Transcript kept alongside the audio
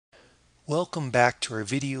Welcome back to our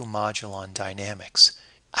video module on dynamics.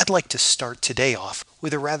 I'd like to start today off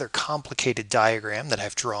with a rather complicated diagram that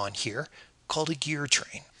I've drawn here called a gear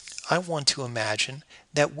train. I want to imagine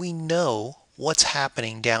that we know what's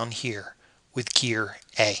happening down here with gear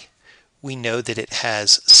A. We know that it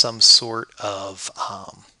has some sort of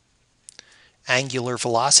angular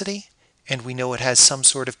velocity, and we know it has some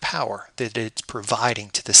sort of power that it's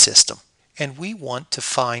providing to the system. And we want to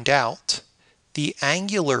find out the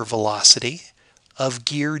angular velocity of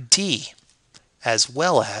gear D, as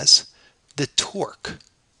well as the torque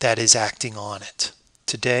that is acting on it.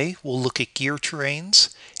 Today we'll look at gear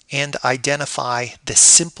trains and identify the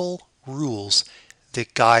simple rules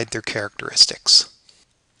that guide their characteristics.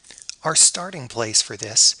 Our starting place for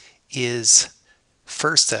this is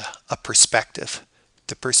first a perspective.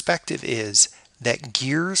 The perspective is that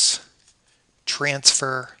gears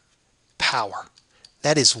transfer power.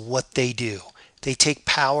 That is what they do. They take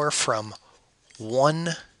power from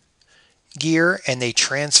one gear and they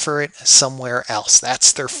transfer it somewhere else.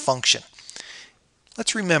 That's their function.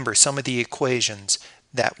 Let's remember some of the equations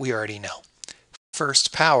that we already know.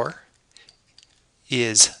 First, power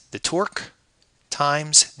is the torque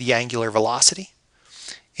times the angular velocity,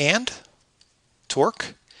 and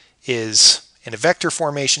torque is in a vector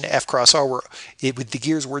formation F cross R. With the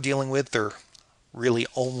gears we're dealing with, they're really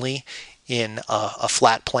only in a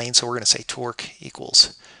flat plane, so we're going to say torque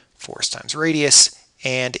equals force times radius.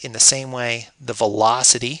 And in the same way, the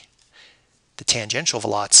velocity, the tangential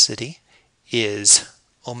velocity, is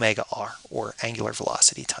omega r, or angular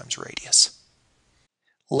velocity times radius.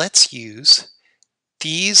 Let's use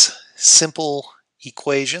these simple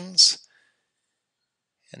equations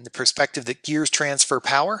and the perspective that gears transfer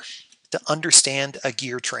power to understand a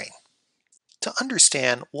gear train. To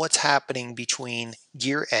understand what's happening between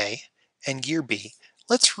gear A and gear B,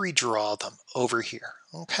 let's redraw them over here,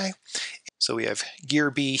 okay? So we have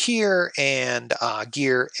gear B here and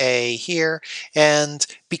gear A here, and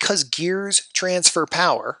because gears transfer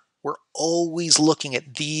power, we're always looking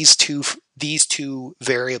at these two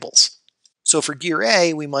variables. So for gear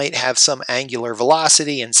A, we might have some angular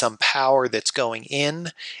velocity and some power that's going in.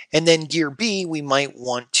 And then gear B, we might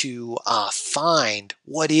want to find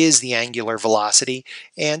what is the angular velocity.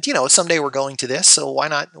 And someday we're going to this, so why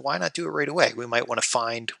not do it right away? We might want to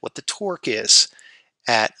find what the torque is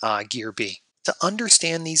at gear B. To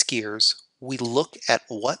understand these gears, we look at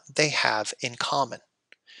what they have in common.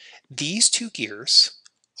 These two gears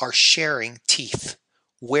are sharing teeth.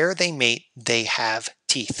 Where they mate, they have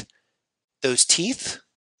teeth. Those teeth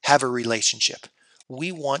have a relationship.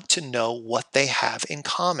 We want to know what they have in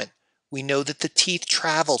common. We know that the teeth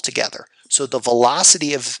travel together. So the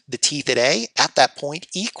velocity of the teeth at A at that point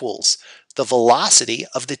equals the velocity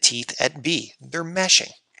of the teeth at B. They're meshing.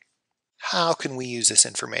 How can we use this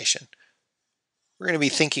information? We're going to be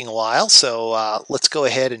thinking a while, so let's go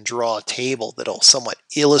ahead and draw a table that'll somewhat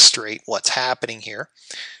illustrate what's happening here.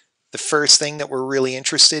 The first thing that we're really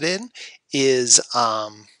interested in is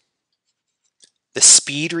the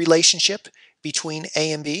speed relationship between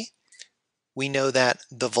A and B. We know that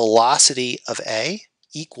the velocity of A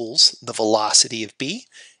equals the velocity of B,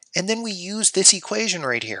 and then we use this equation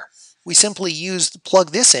right here. We simply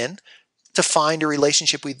plug this in to find a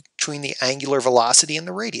relationship between the angular velocity and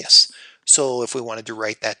the radius. So if we wanted to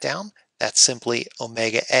write that down, that's simply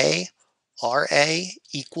omega A RA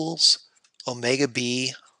equals omega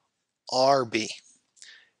B RB.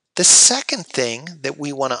 The second thing that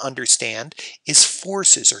we want to understand is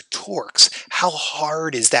forces or torques. How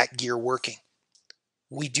hard is that gear working?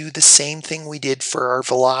 We do the same thing we did for our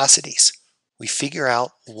velocities. We figure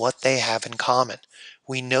out what they have in common.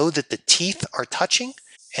 We know that the teeth are touching,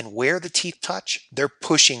 and where the teeth touch, they're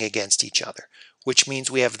pushing against each other, which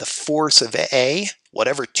means we have the force of A,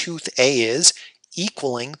 whatever tooth A is,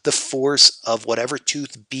 equaling the force of whatever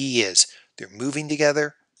tooth B is. They're moving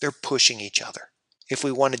together, they're pushing each other. If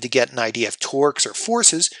we wanted to get an idea of torques or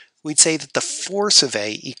forces, we'd say that the force of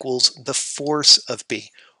A equals the force of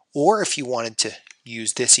B. Or if you wanted to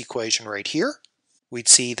use this equation right here, we'd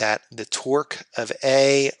see that the torque of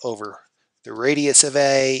A over the radius of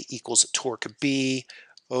A equals the torque of B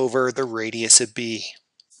over the radius of B.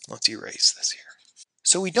 Let's erase this here.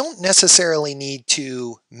 So we don't necessarily need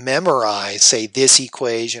to memorize, say, this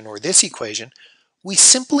equation or this equation. We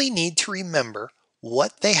simply need to remember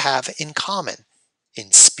what they have in common in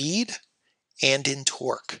speed and in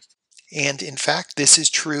torque. And in fact, this is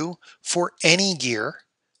true for any gear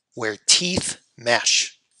where teeth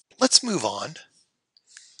mesh. Let's move on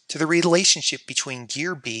to the relationship between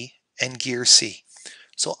gear B and gear C.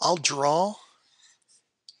 So I'll draw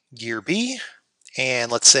gear B, and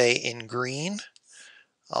let's say in green,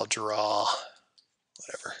 I'll draw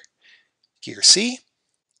whatever, gear C,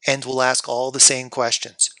 and we'll ask all the same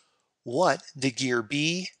questions. What do gear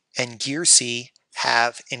B and gear C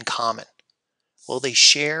have in common? Well, they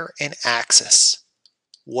share an axis.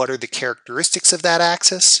 What are the characteristics of that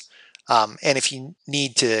axis? And if you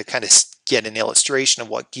need to kind of get an illustration of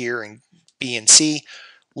what gear and B and C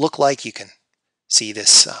look like, you can see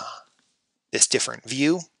this, this different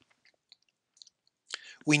view.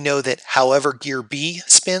 We know that however gear B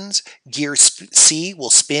spins, gear C will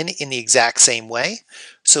spin in the exact same way.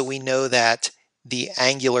 So we know that the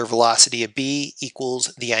angular velocity of B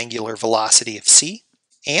equals the angular velocity of C.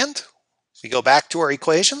 And we go back to our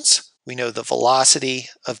equations. We know the velocity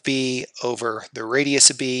of B over the radius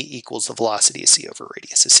of B equals the velocity of C over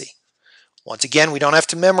radius of C. Once again, we don't have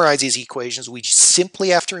to memorize these equations. We simply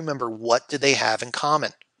have to remember what do they have in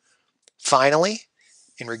common. Finally,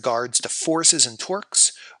 in regards to forces and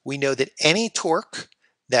torques, we know that any torque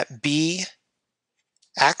that B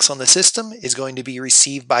acts on the system is going to be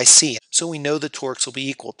received by C. So we know the torques will be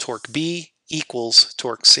equal. Torque B equals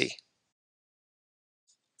torque C.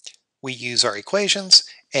 We use our equations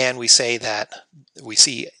and we say that we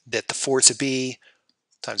see that the force of B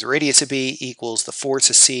times the radius of B equals the force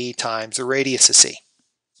of C times the radius of C.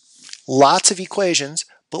 Lots of equations,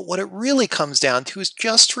 but what it really comes down to is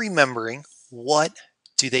just remembering what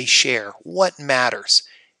do they share, what matters.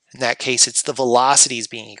 In that case, it's the velocities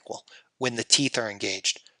being equal when the teeth are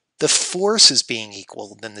engaged, the forces being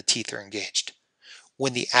equal when the teeth are engaged.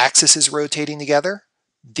 When the axis is rotating together,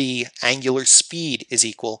 the angular speed is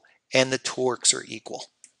equal and the torques are equal.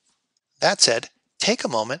 That said, take a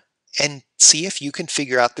moment and see if you can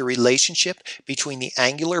figure out the relationship between the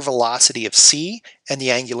angular velocity of C and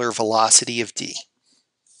the angular velocity of D.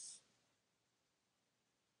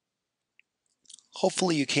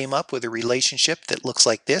 Hopefully you came up with a relationship that looks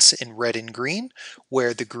like this in red and green,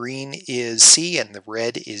 where the green is C and the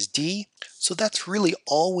red is D. So that's really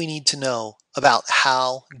all we need to know about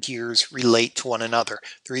how gears relate to one another.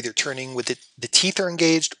 They're either turning with the teeth are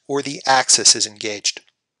engaged or the axis is engaged.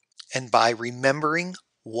 And by remembering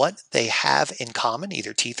what they have in common,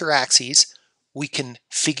 either teeth or axes, we can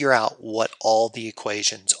figure out what all the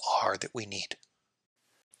equations are that we need.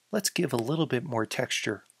 Let's give a little bit more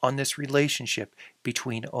texture on this relationship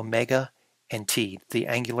between omega and t, the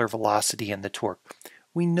angular velocity and the torque.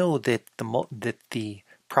 We know that the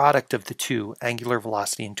product of the two, angular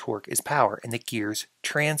velocity and torque, is power, and the gears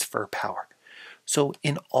transfer power. So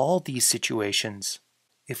in all these situations,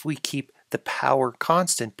 if we keep the power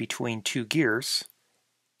constant between two gears,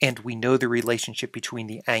 and we know the relationship between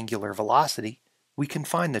the angular velocity, we can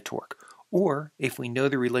find the torque. Or if we know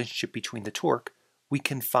the relationship between the torque, we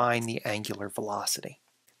can find the angular velocity.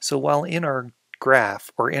 So while in our graph,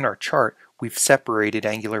 or in our chart, we've separated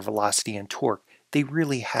angular velocity and torque, they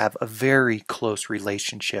really have a very close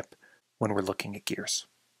relationship when we're looking at gears.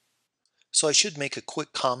 So I should make a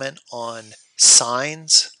quick comment on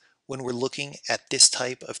signs when we're looking at this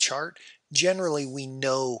type of chart. Generally, we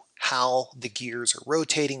know how the gears are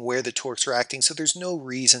rotating, where the torques are acting, so there's no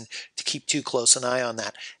reason to keep too close an eye on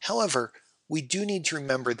that. However, we do need to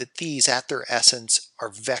remember that these, at their essence, are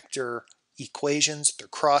vector equations. They're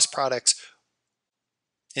cross products.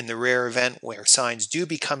 In the rare event where signs do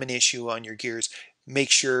become an issue on your gears,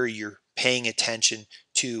 make sure you're paying attention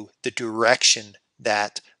to the direction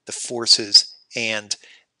that the forces and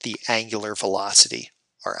the angular velocity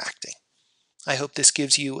are acting. I hope this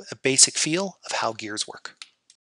gives you a basic feel of how gears work.